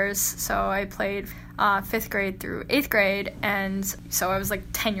 4 years. So I played 5th grade through 8th grade, and so I was like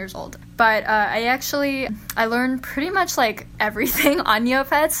 10 years old. But I learned pretty much like everything on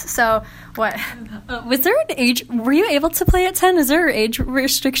Neopets. So what? Was there an age? Were you able to play at 10? Is there an age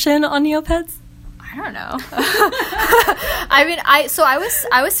restriction on Neopets? I don't know. I mean, I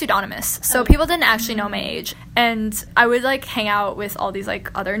was pseudonymous, so people didn't actually know my age, and I would like hang out with all these like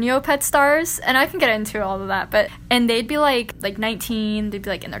other Neopet stars, and I can get into all of that, and they'd be like 19, they'd be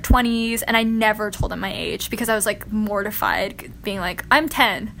like in their 20s, and I never told them my age because I was like mortified being like, I'm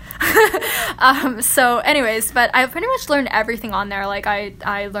 10. So anyways, but I pretty much learned everything on there. Like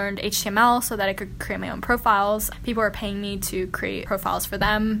I learned HTML so that I could create my own profiles. People were paying me to create profiles for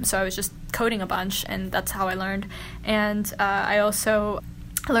them, so I was just coding a bunch, and that's how I learned. And I also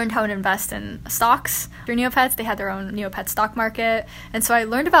learned how to invest in stocks through Neopets. They had their own Neopet stock market, and so I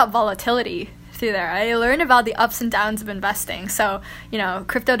learned about volatility through there. I learned about the ups and downs of investing, so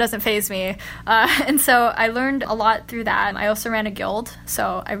crypto doesn't faze me, and so I learned a lot through that. I also ran a guild,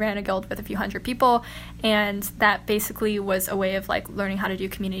 so I ran a guild with a few hundred people, and that basically was a way of like learning how to do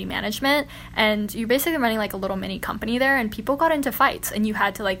community management. And you're basically running like a little mini company there, and people got into fights, and you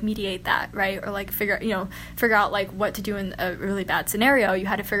had to like mediate that, right? Or like figure out like what to do in a really bad scenario. You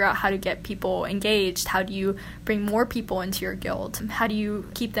had to figure out how to get people engaged. How do you bring more people into your guild? How do you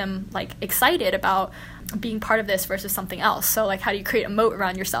keep them like excited about being part of this versus something else. So like, how do you create a moat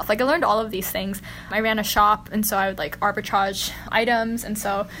around yourself? Like, I learned all of these things. I ran a shop, and so I would like arbitrage items, and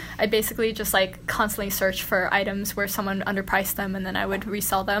so I basically just like constantly search for items where someone underpriced them, and then I would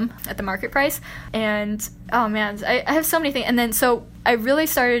resell them at the market price. And oh man, I have so many things. And then so I really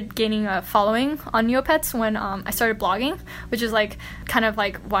started gaining a following on Neopets when I started blogging, which is like kind of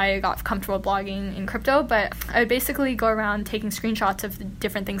like why I got comfortable blogging in crypto. But I would basically go around taking screenshots of the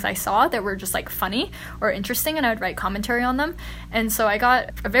different things I saw that were just like funny or interesting, and I would write commentary on them. And so I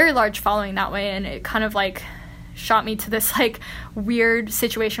got a very large following that way, and it kind of like shot me to this like weird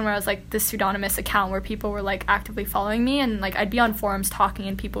situation where I was like this pseudonymous account where people were like actively following me, and like I'd be on forums talking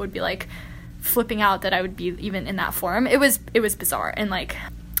and people would be like flipping out that I would be even in that forum. It was bizarre, and like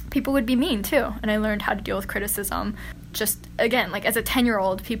people would be mean too, and I learned how to deal with criticism. Just again, like as a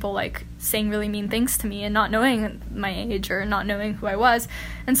 10-year-old, people like saying really mean things to me and not knowing my age or not knowing who I was.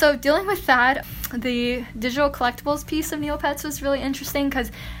 And so dealing with that, the digital collectibles piece of Neopets was really interesting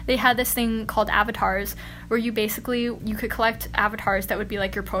because they had this thing called avatars, where you could collect avatars that would be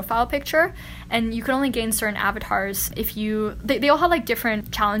like your profile picture, and you could only gain certain avatars if they all had like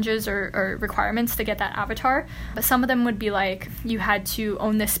different challenges or requirements to get that avatar. But some of them would be like you had to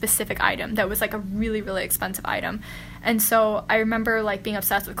own this specific item that was like a really, really expensive item. And so I remember like being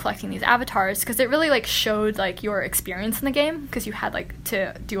obsessed with collecting these avatars because it really like showed like your experience in the game, because you had like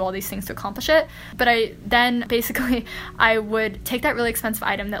to do all these things to accomplish it. But I would take that really expensive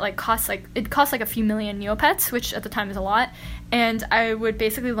item that cost like a few million Neopets, which at the time is a lot, and I would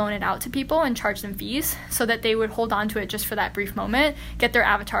basically loan it out to people and charge them fees so that they would hold on to it just for that brief moment, get their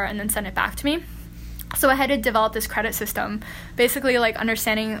avatar, and then send it back to me. So I had to develop this credit system, basically like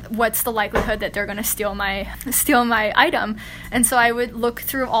understanding what's the likelihood that they're going to steal my item. And so I would look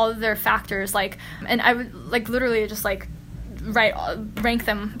through all of their factors, and I would like literally just like rank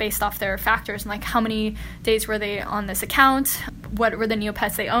them based off their factors, and like how many days were they on this account, what were the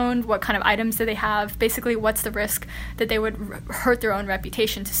Neopets they owned, what kind of items did they have, basically what's the risk that they would hurt their own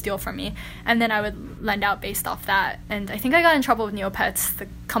reputation to steal from me, and then I would lend out based off that. And I think I got in trouble with Neopets, the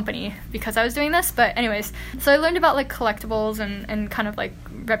company, because I was doing this. But anyways, so I learned about like collectibles and kind of like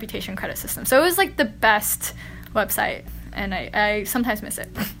reputation credit system. So it was like the best website, and I sometimes miss it.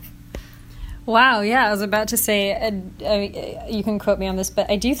 Wow, yeah, I was about to say, you can quote me on this, but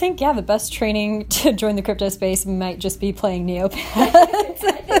I do think, the best training to join the crypto space might just be playing Neopets.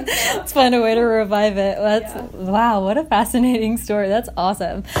 Let's find a way to revive it. Wow, what a fascinating story. That's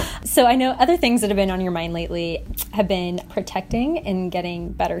awesome. So I know other things that have been on your mind lately have been protecting and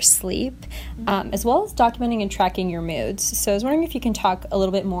getting better sleep, as well as documenting and tracking your moods. So I was wondering if you can talk a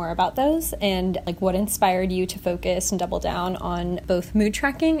little bit more about those and like what inspired you to focus and double down on both mood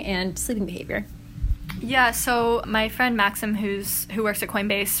tracking and sleeping behavior. Yeah, so my friend Maxim, who works at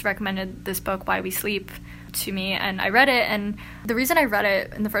Coinbase, recommended this book, Why We Sleep, to me, and I read it. And the reason I read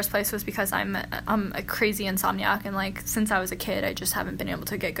it in the first place was because I'm a crazy insomniac, and like since I was a kid, I just haven't been able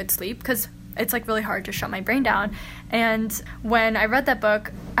to get good sleep because it's like really hard to shut my brain down. And when I read that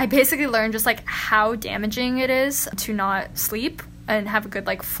book, I basically learned just like how damaging it is to not sleep and have a good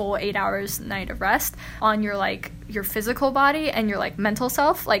like full 8 hours night of rest on your like your physical body and your like mental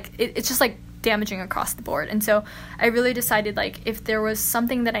self. Like it's just like damaging across the board. And so I really decided like if there was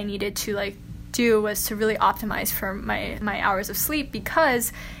something that I needed to like do was to really optimize for my hours of sleep,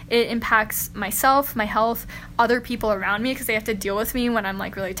 because it impacts myself, my health, other people around me, because they have to deal with me when I'm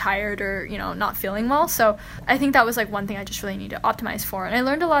like really tired or not feeling well. So I think that was like one thing I just really need to optimize for. And I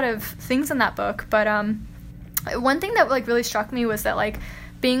learned a lot of things in that book, but one thing that like really struck me was that like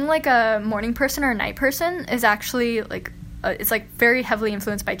being like a morning person or a night person is actually like it's like very heavily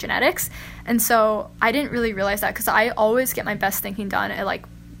influenced by genetics. And so I didn't really realize that, because I always get my best thinking done at like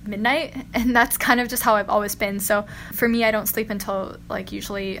midnight, and that's kind of just how I've always been. So for me, I don't sleep until like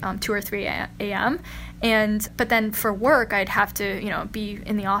usually 2 or 3 a.m. But then for work, I'd have to be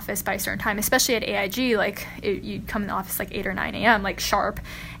in the office by a certain time, especially at AIG. Like you'd come in the office like 8 or 9 a.m. like sharp,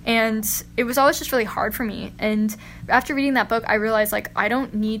 and it was always just really hard for me. And after reading that book, I realized like I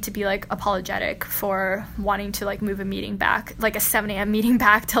don't need to be like apologetic for wanting to like move a meeting back, like a 7 a.m. meeting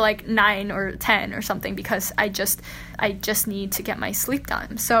back to like 9 or 10 or something, because I just need to get my sleep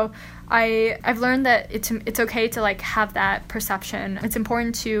done. So I've learned that it's okay to like have that perception. It's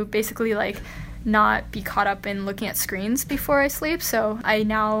important to basically like not be caught up in looking at screens before I sleep. So I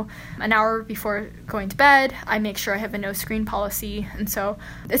now, an hour before going to bed, I make sure I have a no screen policy. And so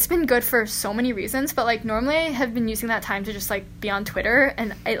it's been good for so many reasons, but like normally I have been using that time to just like be on Twitter,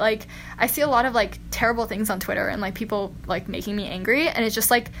 and I see a lot of like terrible things on Twitter and like people like making me angry, and it just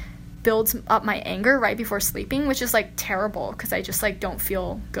like builds up my anger right before sleeping, which is like terrible because I just like don't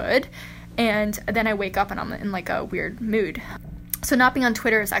feel good. and then I wake up and I'm in like a weird mood. So not being on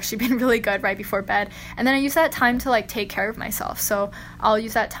Twitter has actually been really good right before bed. And then I use that time to like take care of myself. So I'll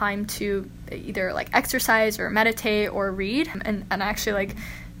use that time to either like exercise or meditate or read, and I actually like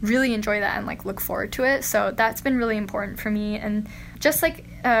really enjoy that and like look forward to it. So that's been really important for me. And just like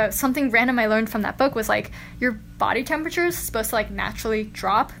something random I learned from that book was like your body temperature is supposed to like naturally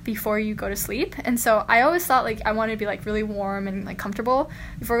drop before you go to sleep. And so I always thought like I wanted to be like really warm and like comfortable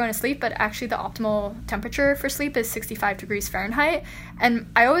before going to sleep, but actually the optimal temperature for sleep is 65 degrees Fahrenheit. And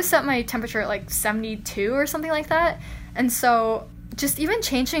I always set my temperature at like 72 or something like that. And so just even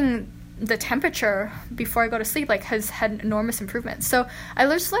changing the temperature before I go to sleep like has had enormous improvements. So I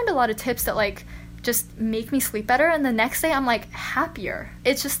just learned a lot of tips that like just make me sleep better, and the next day I'm like happier.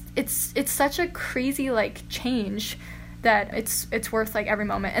 It's just it's such a crazy like change that it's worth like every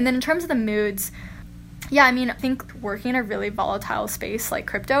moment. And then in terms of the moods, yeah, I mean, I think working in a really volatile space like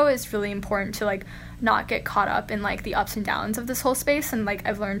crypto is really important to like not get caught up in like the ups and downs of this whole space. And like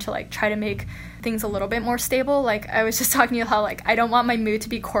I've learned to like try to make things a little bit more stable. Like I was just talking to you how like I don't want my mood to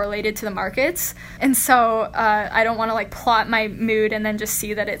be correlated to the markets, and so I don't want to like plot my mood and then just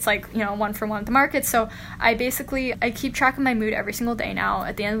see that it's like, you know, 1-for-1 with the markets. So I keep track of my mood every single day now.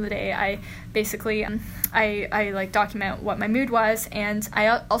 At the end of the day, I basically I like document what my mood was, and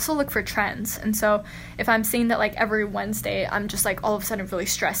I also look for trends. And so if I'm seeing that like every Wednesday I'm just like all of a sudden really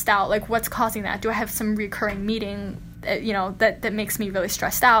stressed out, like what's causing that? Do I have some recurring meeting you know that makes me really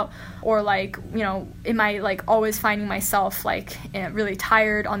stressed out? Or like, you know, am I like always finding myself like really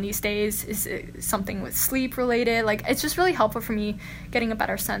tired on these days? Is it something with sleep related? Like it's just really helpful for me getting a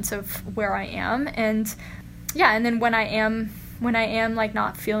better sense of where I am. And yeah, and then when I am like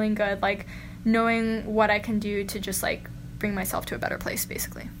not feeling good, like knowing what I can do to just like bring myself to a better place,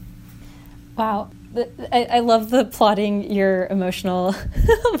 basically. Wow. I love the plotting your emotional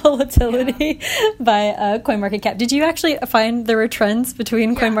volatility by CoinMarketCap. Did you actually find there were trends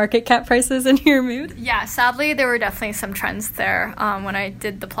between CoinMarketCap prices and your mood? Yeah, sadly, there were definitely some trends there when I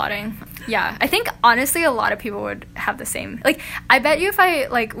did the plotting. Yeah, I think honestly a lot of people would have the same. Like, I bet you if I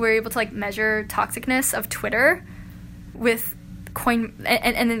like were able to like measure toxicness of Twitter with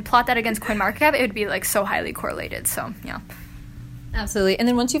and then plot that against CoinMarketCap, it would be like so highly correlated. So yeah. Absolutely. And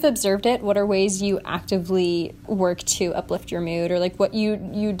then once you've observed it, what are ways you actively work to uplift your mood, or like what you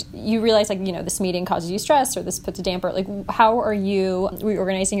realize, like, you know, this meeting causes you stress or this puts a damper, like how are you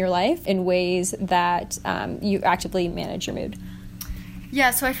reorganizing your life in ways that you actively manage your mood?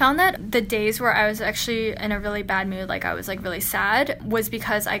 Yeah, so I found that the days where I was actually in a really bad mood, like I was like really sad, was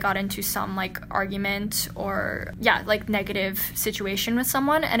because I got into some like argument or like negative situation with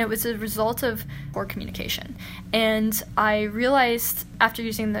someone, and it was a result of poor communication. And I realized after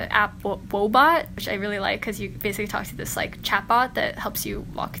using the app Wobot, which I really like because you basically talk to this like chatbot that helps you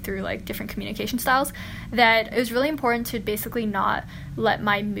walk through like different communication styles, that it was really important to basically not let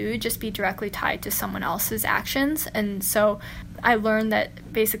my mood just be directly tied to someone else's actions. And so I learned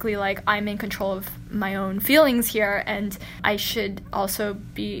that basically like I'm in control of my own feelings here, and I should also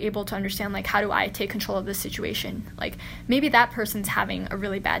be able to understand like how do I take control of this situation. Like maybe that person's having a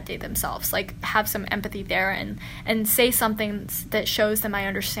really bad day themselves, like have some empathy there and say something that shows them I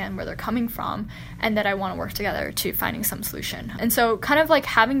understand where they're coming from and that I want to work together to finding some solution. And so kind of like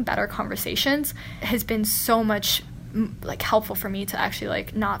having better conversations has been so much like helpful for me to actually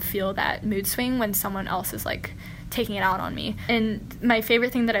like not feel that mood swing when someone else is like taking it out on me. And my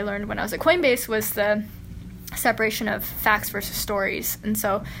favorite thing that I learned when I was at Coinbase was the separation of facts versus stories. And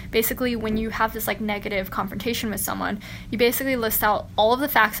so basically when you have this like negative confrontation with someone, you basically list out all of the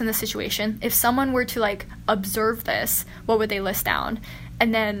facts in the situation. If someone were to like observe this, what would they list down?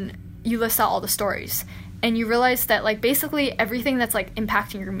 And then you list out all the stories. And you realize that like basically everything that's like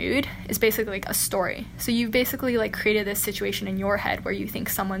impacting your mood is basically like a story. So you've basically like created this situation in your head where you think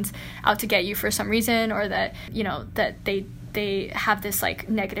someone's out to get you for some reason, or that, you know, that they have this like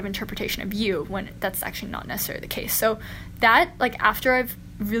negative interpretation of you when that's actually not necessarily the case. So that like after I've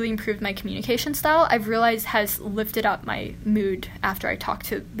really improved my communication style, I've realized has lifted up my mood after I talk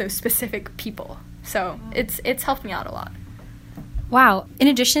to those specific people. So it's helped me out a lot. Wow. In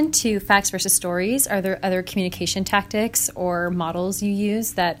addition to facts versus stories, are there other communication tactics or models you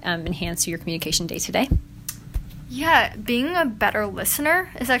use that enhance your communication day to day? Yeah, being a better listener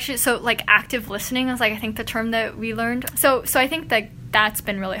is actually, so like active listening is like I think the term that we learned. So I think that that's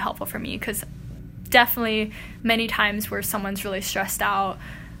been really helpful for me, because definitely many times where someone's really stressed out,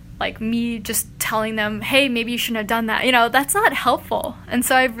 like me just telling them, hey, maybe you shouldn't have done that, you know, that's not helpful. And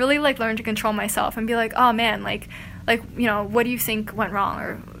so I've really like learned to control myself and be like, oh man, like, you know, what do you think went wrong?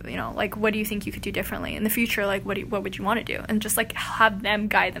 Or like, what do you think you could do differently in the future? Like, what would you want to do? And just like have them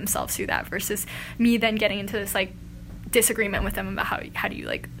guide themselves through that versus me then getting into this like disagreement with them about how do you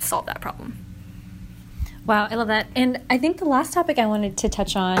like solve that problem. Wow, I love that. And I think the last topic I wanted to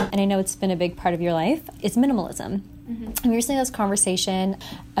touch on, and I know it's been a big part of your life, is minimalism. And we recently had this conversation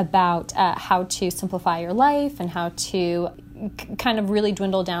about how to simplify your life and how to kind of really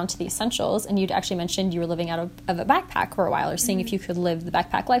dwindle down to the essentials. And you'd actually mentioned you were living out of a backpack for a while, or seeing if you could live the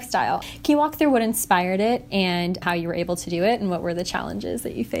backpack lifestyle. Can you walk through what inspired it and how you were able to do it, and what were the challenges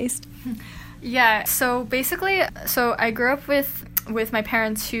that you faced? Yeah, so basically, I grew up with my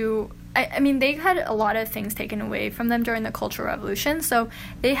parents who, I mean, they had a lot of things taken away from them during the Cultural Revolution. So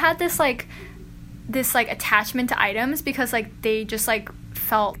they had this attachment to items because like they just like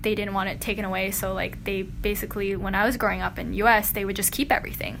felt they didn't want it taken away. So like they basically, when I was growing up in US, they would just keep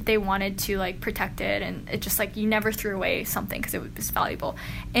everything. They wanted to like protect it, and it just like you never threw away something because it was valuable.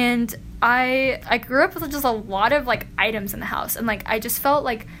 And I grew up with just a lot of like items in the house, and like I just felt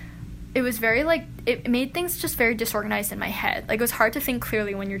like it was very like it made things just very disorganized in my head. Like it was hard to think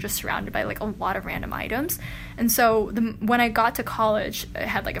clearly when you're just surrounded by like a lot of random items. And so when I got to college, I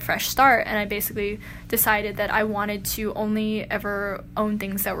had like a fresh start, and I basically decided that I wanted to only ever own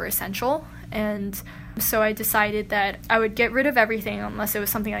things that were essential. And so I decided that I would get rid of everything unless it was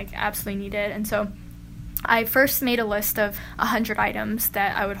something like absolutely needed. And so I first made a list of 100 items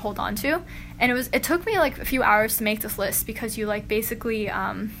that I would hold on to, and it took me like a few hours to make this list because you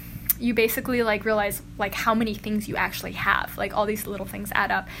basically like realize like how many things you actually have. Like all these little things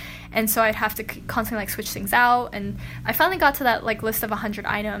add up. And so I'd have to constantly like switch things out. And I finally got to that like list of 100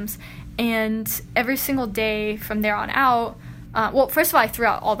 items. And every single day from there on out, well, first of all, I threw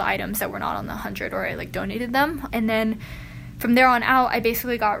out all the items that were not on the 100, or I like donated them. And then from there on out, I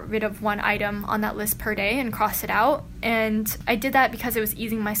basically got rid of one item on that list per day and crossed it out. And I did that because it was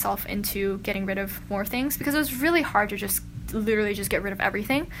easing myself into getting rid of more things, because it was really hard to just literally just get rid of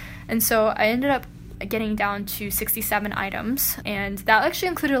everything. And so I ended up getting down to 67 items, and that actually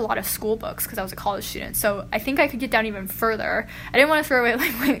included a lot of school books because I was a college student. So I think I could get down even further. I didn't want to throw away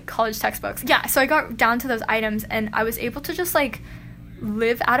like my college textbooks. Yeah, so I got down to those items, and I was able to just like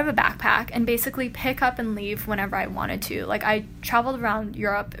live out of a backpack and basically pick up and leave whenever I wanted to. Like I traveled around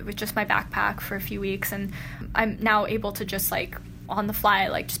Europe with just my backpack for a few weeks, and I'm now able to just like on the fly,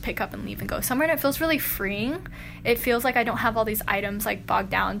 like just pick up and leave and go somewhere, and it feels really freeing. It feels like I don't have all these items like bogged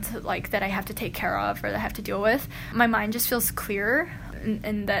down to like that I have to take care of or that I have to deal with. My mind just feels clearer,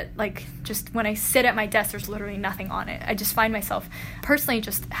 and that like just when I sit at my desk, there's literally nothing on it. I just find myself personally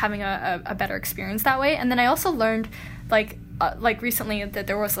just having a better experience that way. And then I also learned like recently that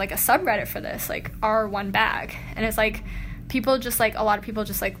there was like a subreddit for this, like R1 bag, and it's like a lot of people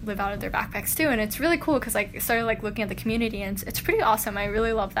just like live out of their backpacks too, and it's really cool because like I started like looking at the community, and it's pretty awesome. I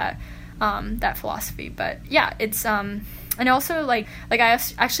really love that that philosophy. But yeah, it's and also like I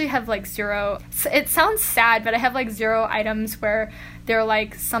actually have like zero. It sounds sad, but I have like 0 items where they're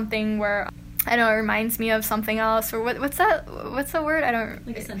like something where I don't know, it reminds me of something else, or what's the word? I don't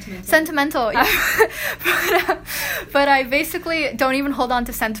like sentimental. Yeah. but I basically don't even hold on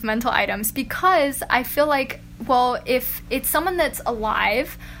to sentimental items because I feel like, well, if it's someone that's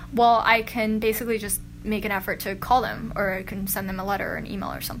alive, well, I can basically just make an effort to call them, or I can send them a letter or an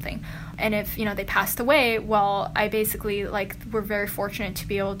email or something. And if, they passed away, well, I basically, like, we're very fortunate to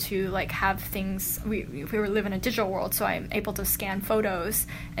be able to, like, have things, we live in a digital world, so I'm able to scan photos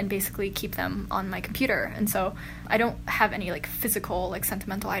and basically keep them on my computer. And so I don't have any, like, physical, like,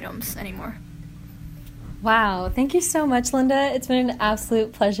 sentimental items anymore. Wow. Thank you so much, Linda. It's been an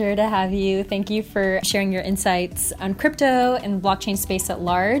absolute pleasure to have you. Thank you for sharing your insights on crypto and blockchain space at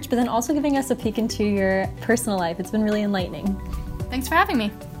large, but then also giving us a peek into your personal life. It's been really enlightening. Thanks for having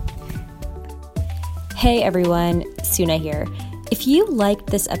me. Hey everyone, Suna here. If you liked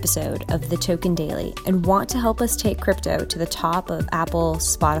this episode of The Token Daily and want to help us take crypto to the top of Apple,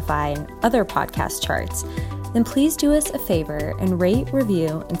 Spotify, and other podcast charts, then please do us a favor and rate,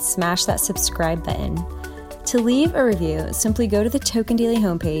 review, and smash that subscribe button. To leave a review, simply go to the Token Daily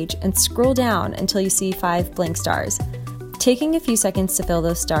homepage and scroll down until you see 5 blank stars. Taking a few seconds to fill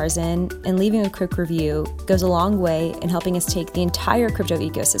those stars in and leaving a quick review goes a long way in helping us take the entire crypto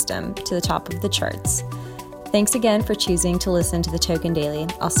ecosystem to the top of the charts. Thanks again for choosing to listen to the Token Daily.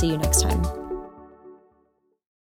 I'll see you next time.